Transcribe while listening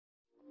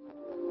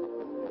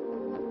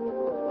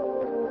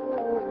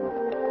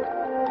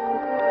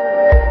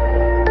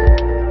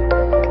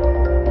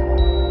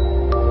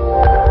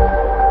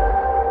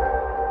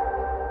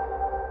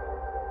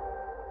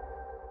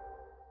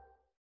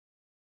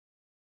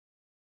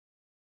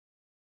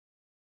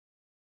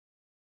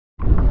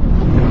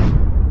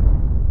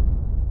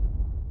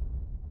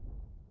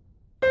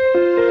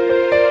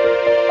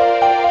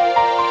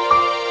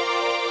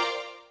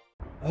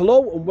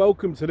Hello and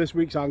welcome to this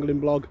week's angling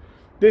vlog.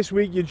 This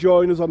week you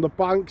join us on the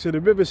banks of the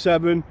River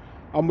Severn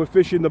and we're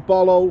fishing the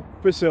Bolo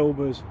for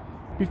silvers.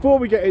 Before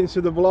we get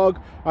into the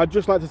vlog, I'd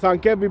just like to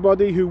thank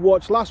everybody who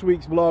watched last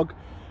week's vlog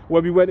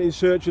where we went in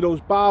search of those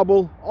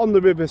barbel on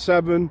the River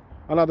Severn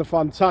and had a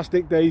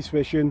fantastic day's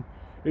fishing.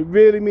 It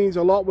really means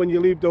a lot when you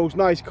leave those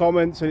nice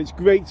comments, and it's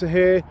great to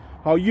hear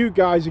how you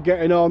guys are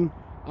getting on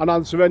and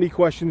answer any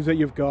questions that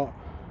you've got.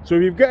 So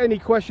if you've got any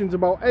questions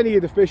about any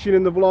of the fishing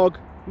in the vlog,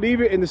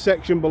 leave it in the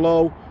section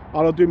below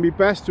and I'll do my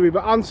best to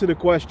either answer the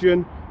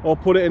question or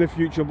put it in a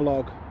future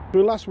vlog. So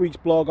in last week's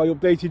vlog I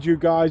updated you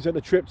guys that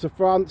the trip to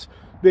France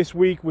this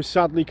week was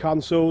sadly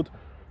cancelled,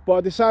 but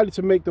I decided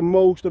to make the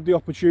most of the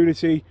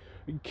opportunity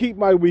and keep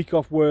my week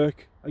off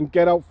work and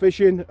get out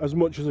fishing as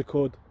much as I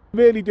could. I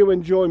really do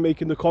enjoy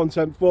making the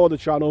content for the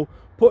channel,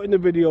 putting the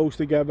videos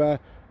together,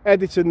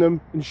 editing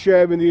them and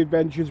sharing the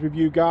adventures with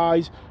you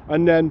guys,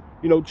 and then,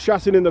 you know,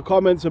 chatting in the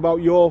comments about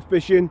your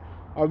fishing.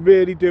 I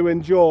really do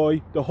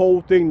enjoy the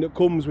whole thing that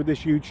comes with this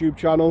YouTube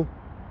channel.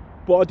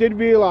 But I did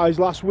realise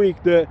last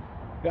week that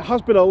it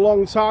has been a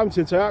long time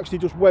since I actually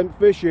just went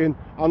fishing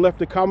and left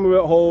the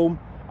camera at home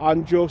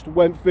and just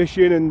went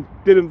fishing and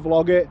didn't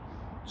vlog it.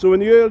 So in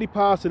the early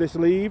part of this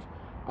leave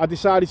I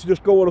decided to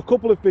just go on a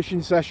couple of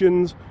fishing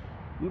sessions,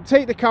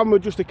 take the camera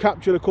just to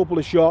capture a couple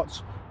of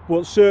shots,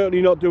 but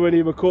certainly not do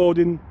any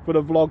recording for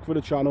the vlog for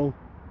the channel.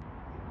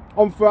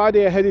 On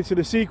Friday I headed to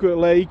the secret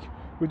lake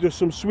with just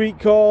some sweet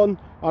corn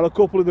and a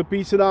couple of the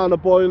beaten down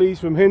boilies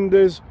from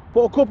Hinders,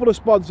 put a couple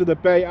of spods of the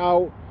bait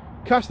out,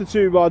 cast the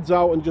two rods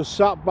out and just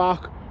sat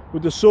back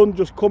with the sun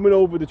just coming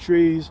over the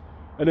trees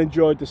and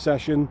enjoyed the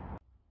session.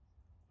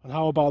 And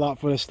how about that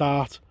for a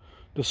start?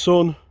 The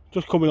sun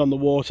just coming on the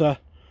water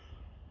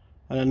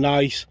and a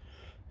nice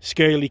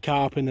scaly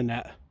carp in the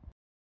net.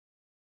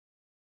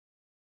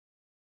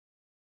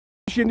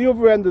 Fishing the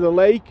other end of the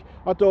lake,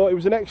 I thought it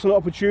was an excellent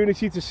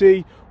opportunity to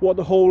see what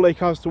the whole lake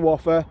has to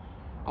offer.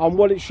 And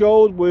what it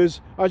showed was,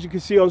 as you can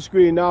see on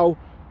screen now,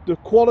 the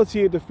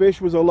quality of the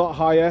fish was a lot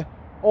higher.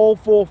 All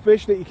four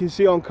fish that you can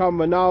see on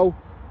camera now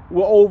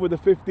were over the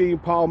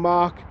 15-pound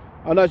mark,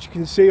 and as you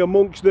can see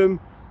amongst them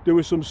there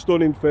were some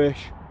stunning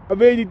fish. I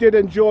really did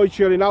enjoy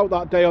chilling out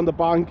that day on the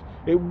bank.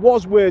 It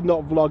was weird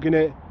not vlogging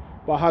it,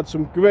 but I had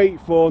some great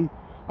fun,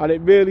 and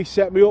it really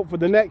set me up for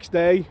the next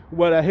day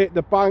where I hit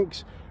the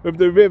banks of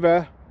the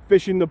river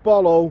fishing the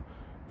Bolo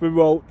for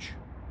roach.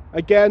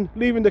 Again,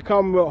 leaving the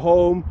camera at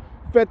home,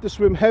 fed the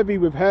swim heavy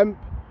with hemp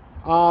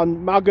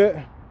and maggot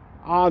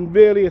and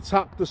really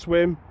attacked the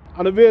swim,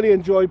 and I really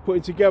enjoyed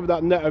putting together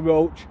that net of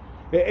roach.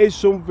 It is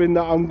something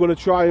that I'm going to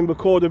try and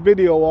record a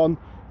video on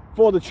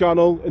for the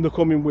channel in the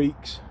coming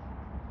weeks.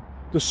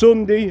 The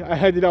Sunday I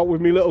headed out with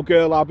my little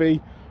girl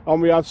Abby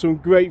and we had some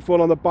great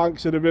fun on the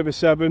banks of the River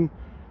Severn.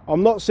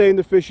 I'm not saying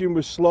the fishing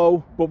was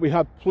slow, but we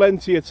had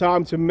plenty of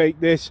time to make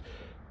this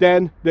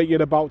den that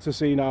you're about to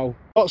see now.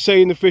 Not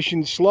saying the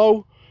fishing's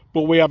slow,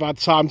 but we have had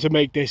time to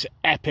make this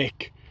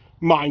epic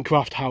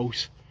Minecraft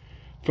house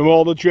from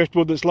all the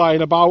driftwood that's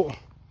lying about,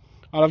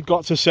 and I've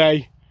got to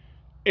say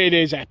it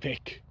is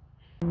epic.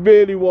 It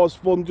really was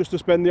fun just to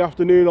spend the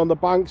afternoon on the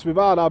banks with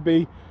our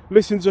Abby,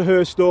 listen to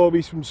her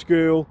stories from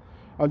school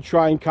and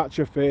try and catch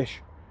a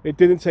fish. It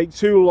didn't take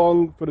too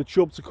long for the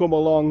chub to come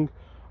along,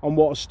 and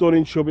what a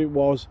stunning chub it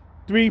was.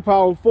 3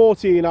 pound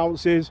 14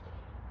 ounces,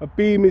 a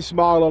beaming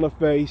smile on her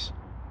face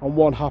and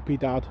one happy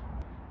dad.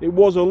 It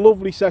was a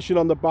lovely session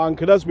on the bank,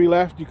 and as we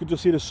left you could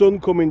just see the sun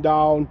coming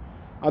down,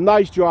 a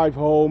nice drive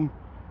home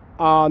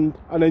and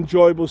an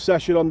enjoyable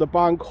session on the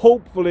bank,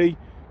 hopefully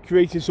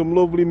creating some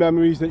lovely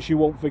memories that she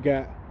won't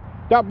forget.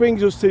 That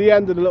brings us to the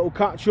end of the little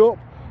catch up.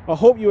 I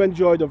hope you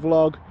enjoyed the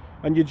vlog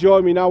and you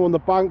join me now on the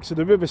banks of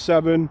the River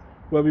Severn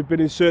where we've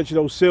been in search of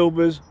those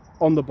silvers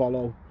on the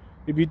Bolo.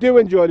 If you do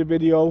enjoy the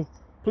video,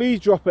 please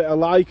drop it a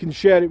like and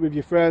share it with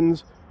your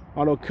friends,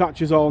 and I'll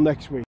catch us all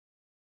next week.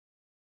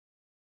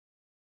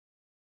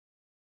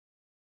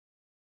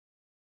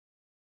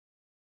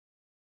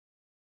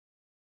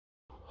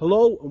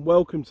 Hello and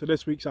welcome to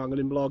this week's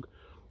angling vlog.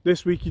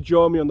 This week you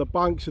join me on the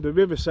banks of the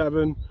River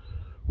Severn.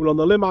 We're on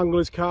the Lymm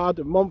Anglers card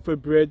at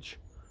Montford Bridge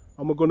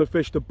and we're going to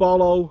fish the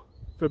Bolo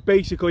for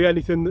basically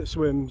anything that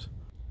swims.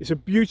 It's a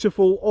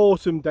beautiful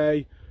autumn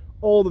day.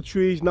 All the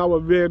trees now are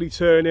really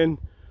turning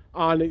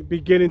and it's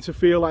beginning to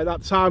feel like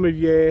that time of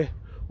year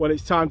when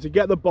it's time to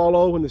get the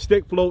Bolo and the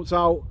stick floats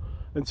out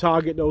and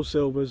target those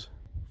silvers.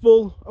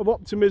 Full of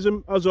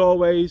optimism as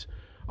always,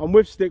 and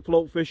with stick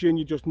float fishing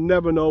you just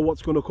never know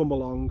what's going to come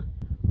along.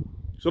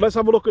 So let's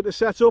have a look at the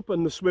setup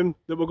and the swim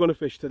that we're going to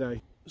fish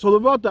today. So the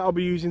rod that I'll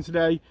be using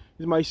today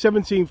is my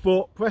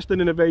 17-foot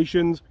Preston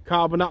Innovations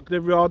carbon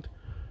active rod.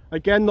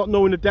 Again, not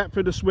knowing the depth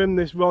of the swim,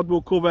 this rod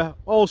will cover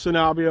all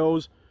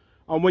scenarios,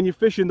 and when you're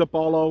fishing the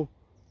Bolo,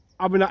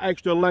 having that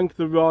extra length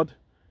of rod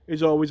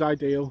is always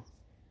ideal.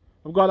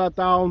 I've got that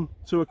down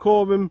to a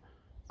Corum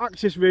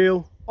axis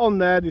reel. On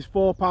there there's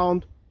 4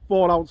 pound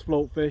 4 ounce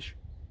float fish.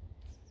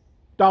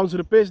 Down to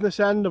the business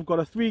end I've got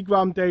a 3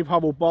 gram Dave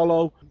Howell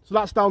Bolo, so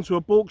that's down to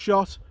a bulk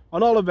shot,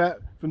 an Olivet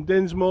from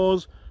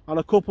Dinsmore's and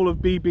a couple of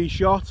BB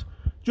shot.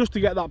 just to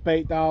get that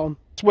bait down.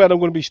 That's where I'm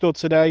going to be stood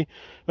today.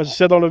 As I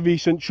said on a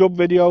recent chub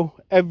video,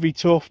 every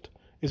tuft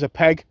is a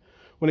peg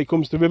when it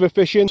comes to river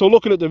fishing. So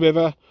looking at the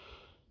river,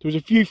 there was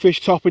a few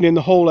fish topping in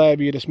the whole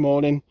area this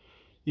morning.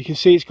 You can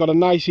see it's got a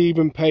nice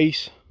even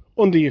pace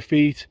under your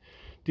feet.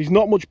 There's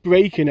not much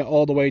break in it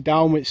all the way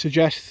down, which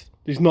suggests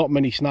there's not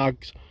many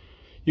snags.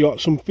 You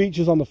got some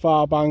features on the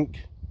far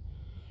bank,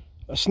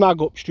 a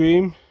snag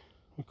upstream.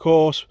 Of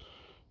course,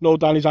 no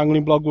Danny's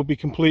angling blog would be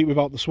complete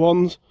without the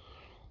swans.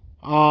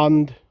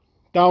 And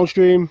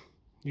downstream,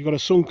 you've got a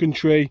sunken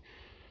tree,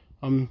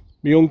 and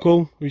my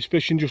uncle, who's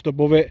fishing just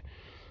above it.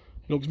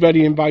 It looks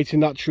very inviting,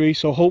 that tree,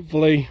 so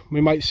hopefully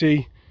we might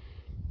see,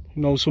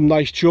 you know, some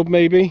nice chub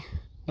maybe.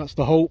 That's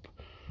the hope.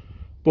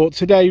 But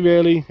today,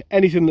 really,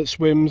 anything that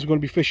swims, I'm going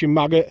to be fishing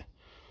maggot.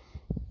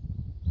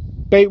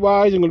 Bait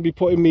wise, I'm going to be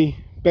putting me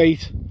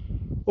bait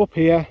up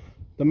here,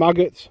 the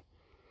maggots,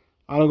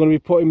 and I'm going to be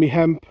putting me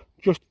hemp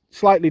just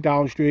slightly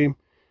downstream.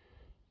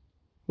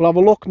 We'll have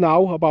a look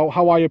now about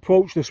how I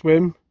approach the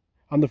swim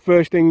and the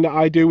first thing that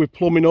I do with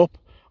plumbing up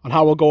and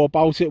how I'll go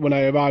about it when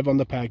I arrive on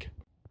the peg.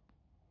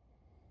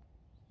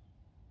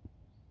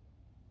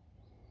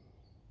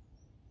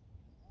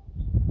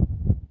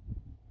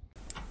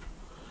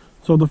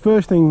 So the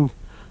first thing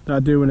that I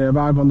do when I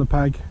arrive on the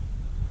peg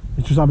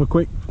is just have a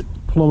quick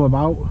plumb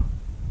about.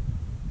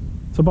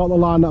 It's about the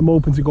line that I'm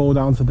hoping to go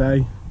down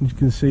today. As you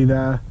can see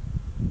there,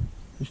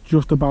 it's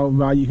just about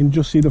right. You can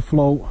just see the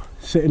float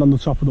sitting on the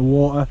top of the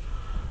water.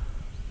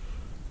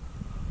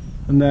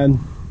 And then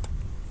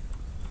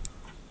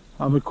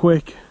have a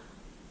quick,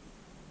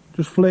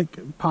 just flick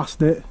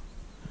past it,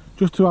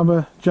 just to have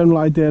a general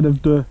idea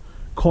of the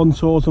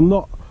contours. I'm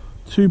not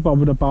too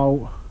bothered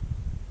about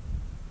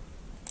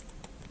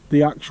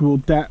the actual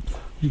depth.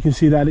 You can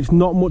see that it's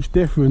not much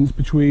difference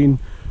between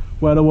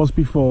where I was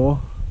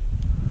before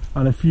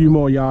and a few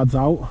more yards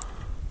out.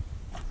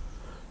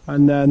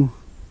 And then,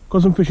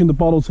 because I'm fishing the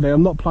Bolo today,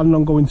 I'm not planning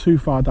on going too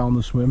far down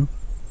the swim,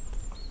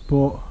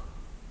 but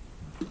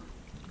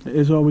it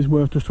is always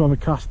worth just to have a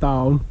cast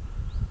down.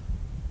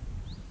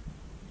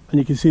 And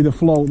you can see the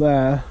float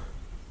there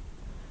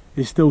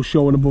is still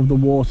showing above the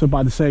water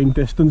by the same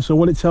distance. So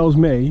what it tells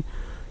me,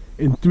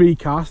 in 3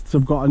 casts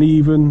I've got an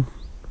even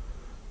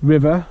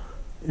river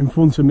in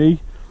front of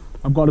me.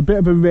 I've got a bit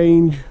of a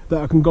range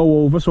that I can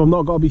go over, so I'm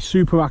not got to be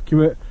super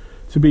accurate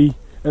to be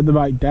at the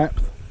right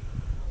depth.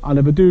 And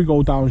if I do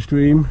go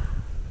downstream,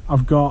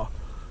 I've got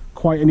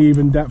quite an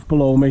even depth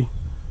below me,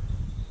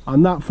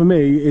 and that for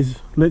me is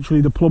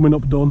literally the plumbing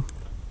up done.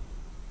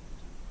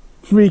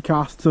 3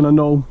 casts and I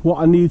know what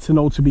I need to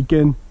know to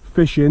begin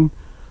fishing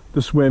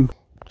the swim.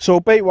 So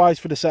bait wise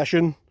for the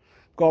session,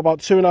 got about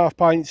 2.5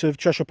 pints of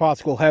Cheshire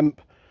Particle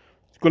hemp.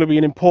 It's going to be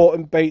an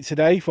important bait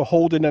today for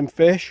holding them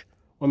fish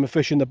when we're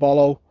fishing the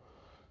Bolo.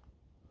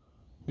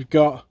 We've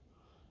got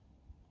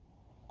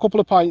a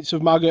couple of pints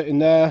of maggot in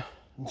there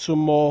and some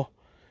more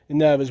in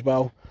there as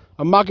well.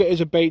 And maggot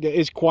is a bait that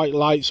is quite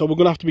light, so we're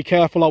going to have to be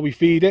careful how we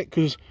feed it,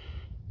 because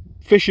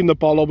fishing the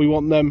Bolo, we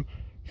want them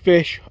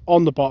fish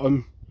on the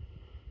bottom,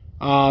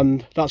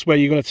 and that's where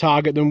you're going to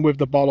target them with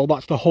the Bolo.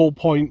 That's the whole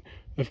point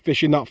of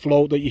fishing that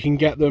float, that you can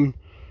get them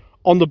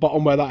on the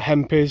bottom where that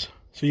hemp is.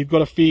 So you've got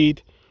to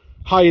feed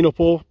high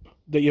enough up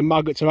that your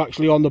maggots are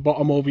actually on the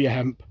bottom over your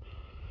hemp.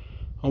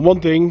 And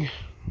one thing,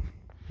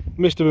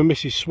 Mr. and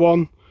Mrs.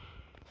 Swan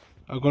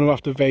are going to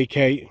have to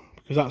vacate,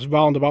 because that's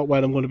round about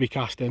where I'm going to be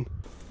casting.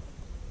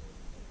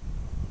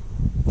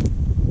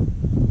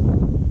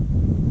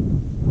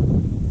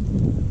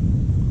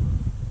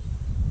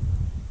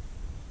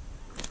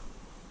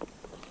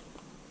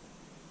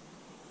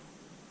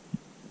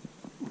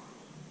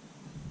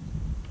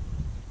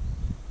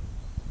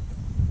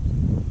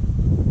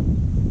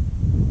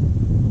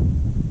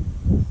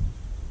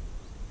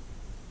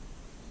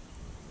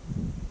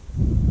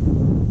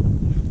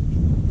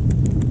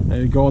 There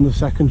you go, on the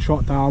second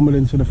shot downward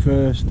into the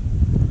first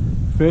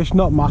fish.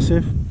 Not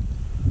massive,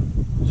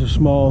 it's a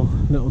small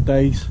little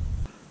dace.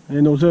 And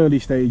in those early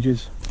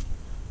stages,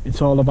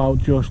 it's all about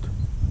just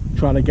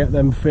trying to get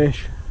them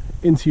fish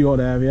into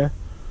your area.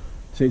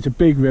 So it's a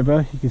big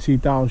river, you can see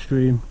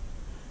downstream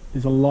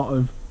there's a lot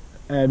of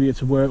area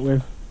to work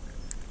with.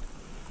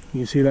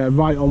 You can see there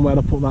right on where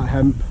I put that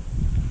hemp,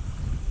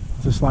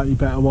 it's a slightly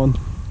better one.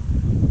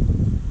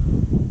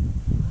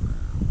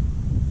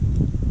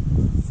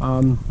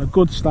 And a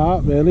good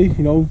start really,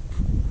 you know,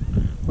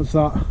 what's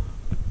that,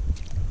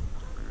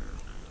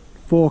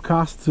 4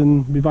 casts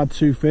and we've had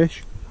 2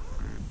 fish.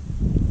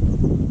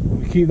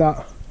 We keep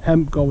that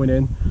hemp going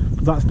in,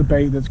 because that's the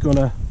bait that's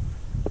gonna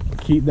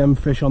keep them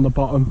fish on the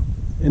bottom,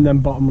 in them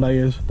bottom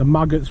layers. The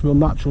maggots will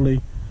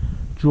naturally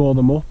draw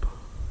them up,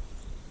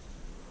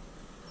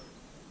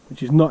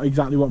 which is not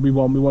exactly what we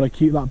want. We want to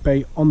keep that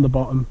bait on the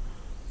bottom,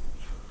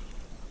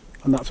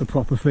 and that's a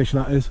proper fish,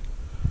 that is.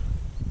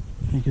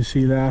 You can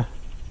see there,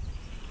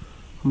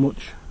 a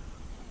much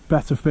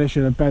better fish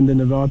and a bend in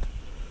the rod,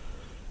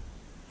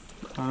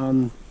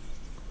 and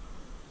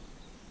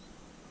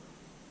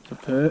it's a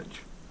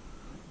perch.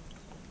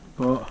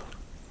 But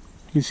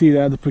you can see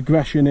there the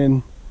progression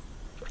in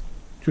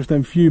just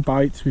them few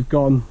bites, we've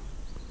gone,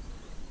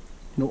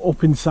 you know,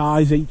 up in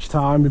size each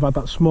time. We've had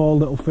that small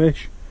little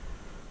fish,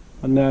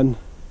 and then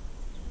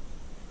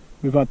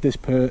we've had this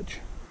perch.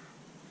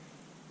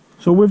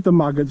 So with the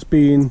maggots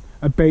being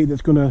a bait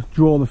that's going to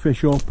draw the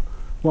fish up,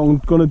 what I'm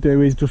going to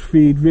do is just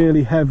feed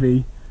really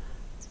heavy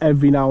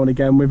every now and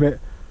again with it,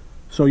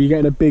 so you're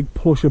getting a big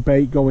push of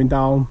bait going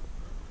down.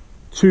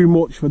 Too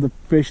much for the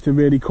fish to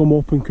really come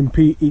up and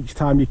compete each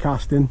time you're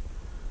casting.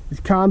 It's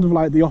kind of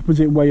like the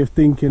opposite way of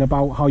thinking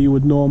about how you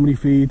would normally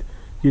feed.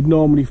 You'd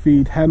normally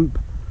feed hemp,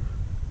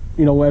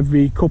 you know,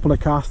 every couple of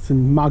casts,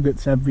 and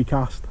maggots every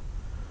cast.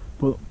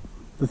 But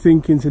the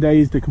thinking today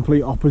is the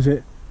complete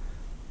opposite.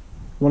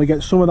 I want to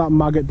get some of that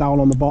maggot down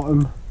on the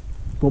bottom,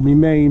 but my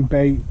main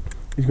bait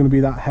is going to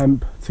be that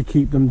hemp to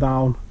keep them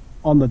down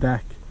on the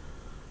deck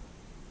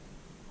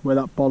where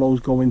that bolo's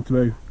going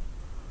through.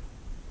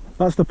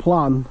 That's the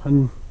plan.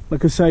 And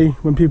like I say,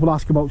 when people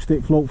ask about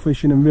stick float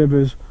fishing and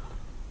rivers,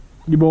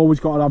 you've always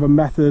got to have a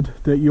method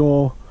that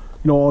you're,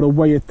 you know, or a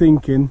way of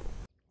thinking.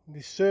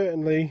 There's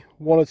certainly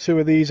one or two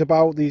of these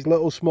about, these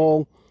little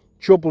small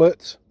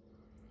chublets.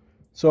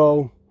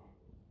 So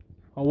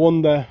I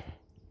wonder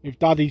if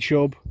Daddy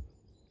Chub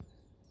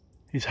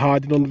is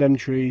hiding under them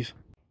trees.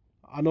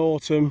 And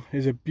autumn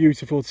is a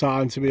beautiful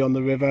time to be on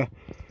the river.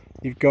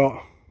 You've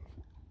got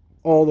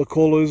all the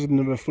colours and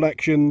the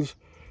reflections,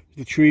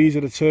 the trees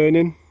that are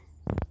turning.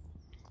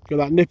 You've got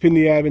that nip in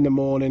the air in the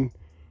morning,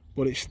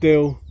 but it's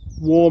still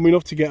warm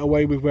enough to get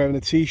away with wearing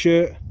a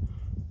t-shirt.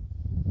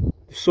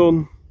 The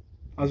sun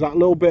has that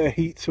little bit of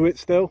heat to it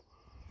still,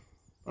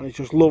 and it's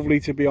just lovely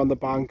to be on the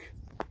bank.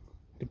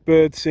 The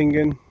birds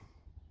singing,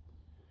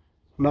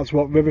 and that's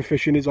what river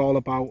fishing is all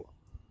about.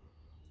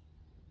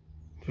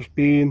 Just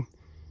being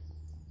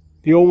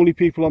the only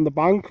people on the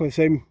bank. Like I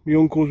say, my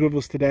uncle's with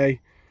us today,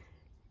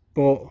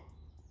 but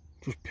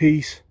just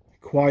peace,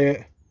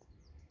 quiet,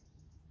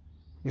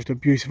 just a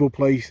beautiful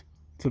place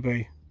to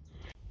be.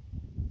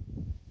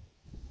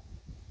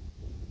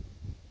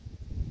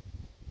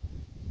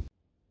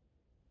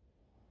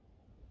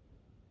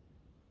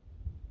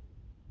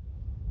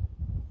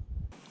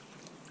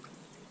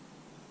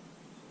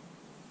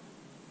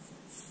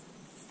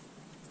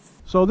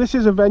 So this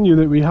is a venue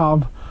that we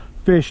have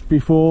fished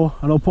before,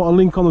 and I'll put a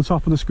link on the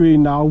top of the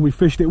screen now. We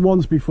fished it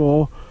once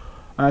before,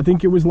 I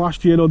think it was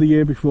last year or the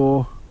year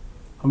before,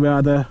 and we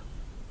had a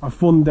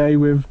fun day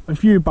with a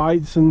few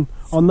bites, and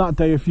on that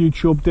day a few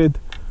chub did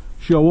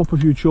show up, a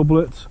few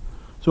chublets.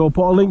 So I'll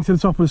put a link to the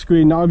top of the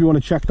screen now if you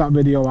want to check that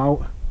video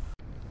out.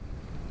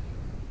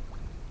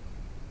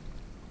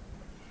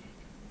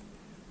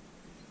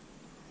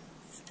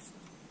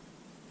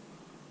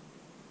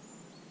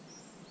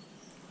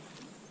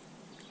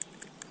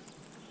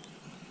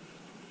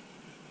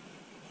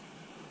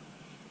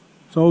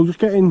 So just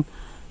getting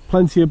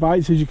plenty of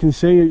bites, as you can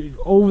see,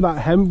 over that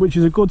hemp, which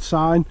is a good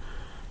sign.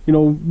 You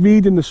know,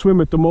 reading the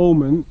swim at the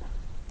moment,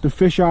 the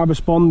fish are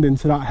responding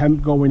to that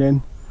hemp going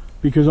in,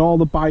 because all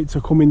the bites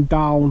are coming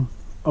down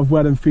of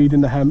where I'm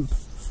feeding the hemp.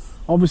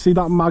 Obviously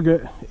that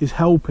maggot is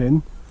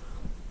helping,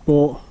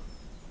 but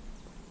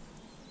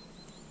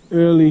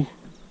early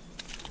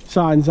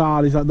signs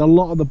are is that a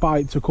lot of the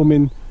bites are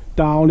coming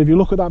down. If you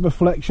look at that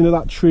reflection of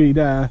that tree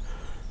there,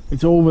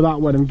 it's over that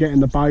where I'm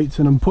getting the bites,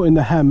 and I'm putting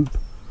the hemp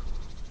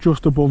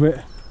just above it.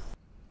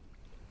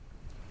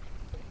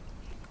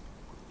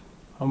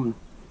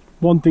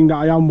 One thing that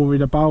I am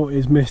worried about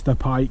is Mr.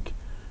 Pike.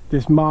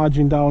 This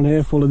margin down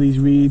here full of these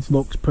reeds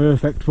looks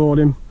perfect for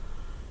him,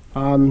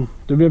 and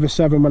the River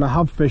Severn, when I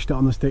have fished it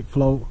on the stick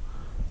float,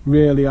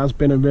 really has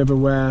been a river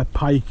where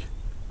pike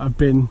have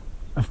been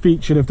a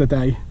feature of the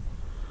day.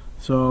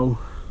 So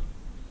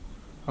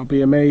I'll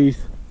be amazed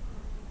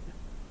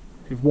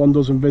if one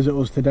doesn't visit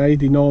us today.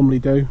 They normally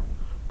do,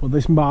 but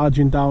this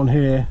margin down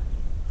here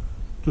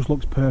just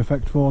looks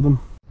perfect for them.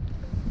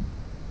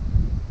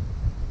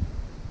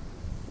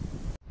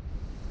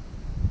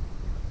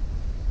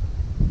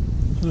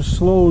 Just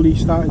slowly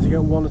starting to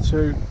get one or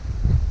two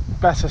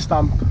better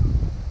stamp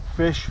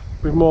fish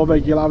with more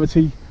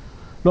regularity.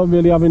 Not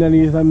really having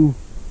any of them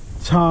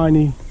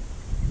tiny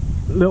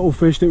little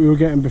fish that we were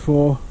getting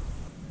before.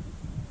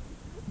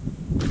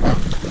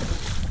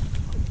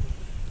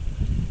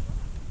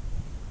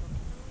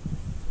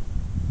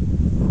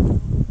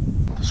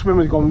 The swim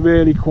has gone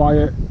really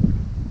quiet,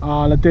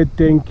 and I did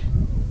think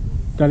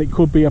that it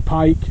could be a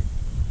pike,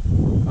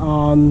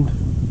 and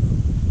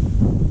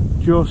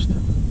just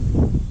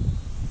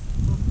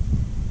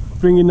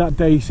bringing that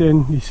dace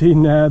in, you've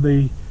seen there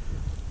the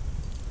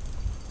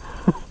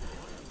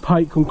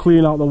pike come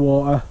clean out the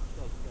water,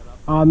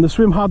 and the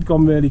swim had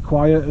gone really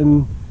quiet,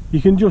 and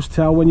you can just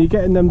tell when you're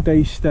getting them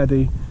dace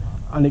steady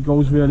and it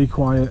goes really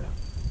quiet,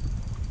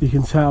 you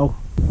can tell.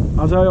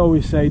 As I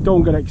always say,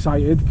 don't get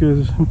excited,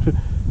 because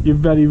you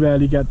very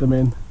rarely get them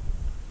in,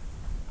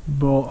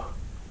 but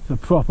it's a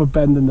proper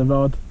bend in the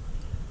rod,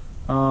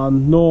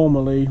 and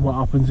normally what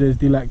happens is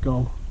they let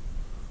go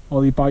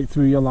or they bite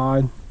through your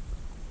line.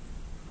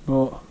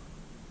 But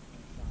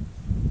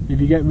if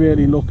you get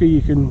really lucky,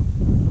 you can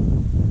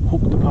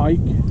hook the pike.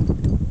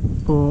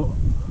 But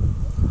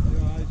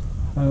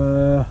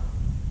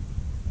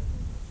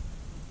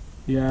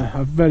Yeah,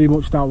 I very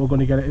much doubt we're going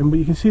to get it in, but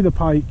you can see the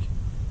pike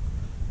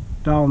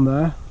down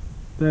there.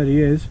 There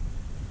he is,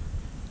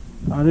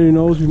 and who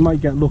knows, we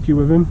might get lucky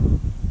with him.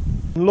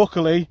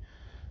 Luckily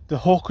the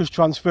hook has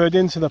transferred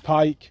into the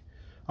pike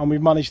and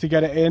we've managed to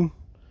get it in.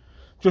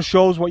 Just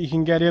shows what you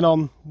can get in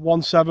on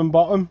 1/7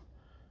 bottom,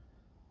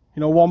 you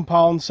know, 1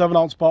 pound 7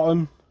 ounce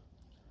bottom,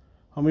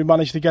 and we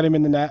managed to get him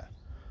in the net.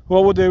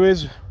 What we'll do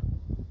is,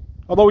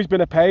 although he's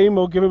been a pain,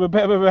 we'll give him a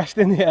bit of a rest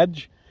in the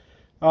edge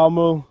and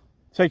we'll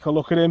take a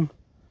look at him.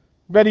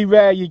 Very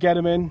rare you get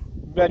him in,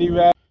 very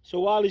rare. So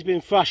while he's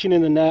been thrashing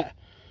in the net,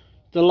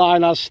 the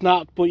line has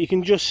snapped, but you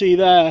can just see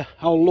there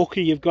how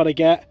lucky you've got to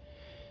get.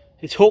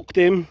 It's hooked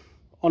him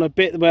on a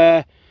bit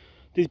where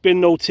there's been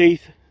no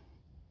teeth.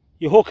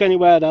 You hook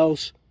anywhere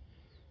else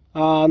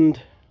and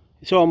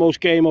it's almost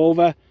game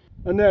over.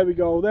 And there we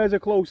go, there's a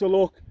closer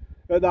look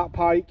at that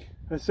pike.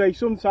 I say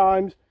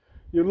sometimes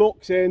your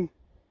luck's in,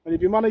 and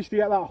if you manage to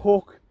get that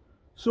hook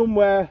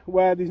somewhere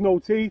where there's no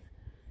teeth,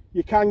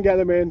 you can get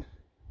them in,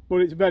 but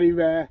it's very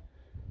rare.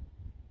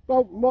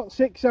 About what,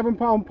 6-7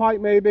 pound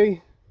pike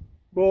maybe,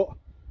 but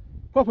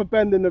proper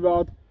bend in the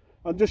rod,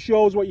 and just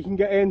shows what you can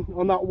get in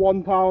on that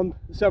 1 pound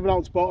 7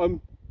 ounce bottom.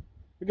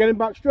 We're getting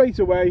back straight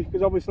away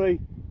because obviously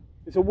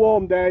it's a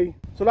warm day,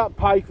 so that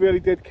pike really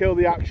did kill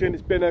the action.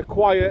 It's been a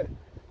quiet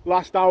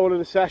last hour of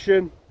the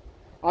session,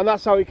 and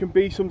that's how it can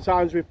be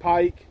sometimes with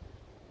pike.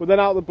 But then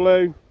out of the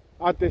blue,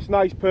 I had this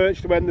nice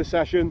perch to end the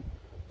session,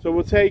 so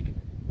we'll take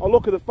a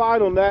look at the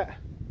final net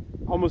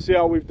and we'll see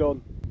how we've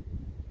done.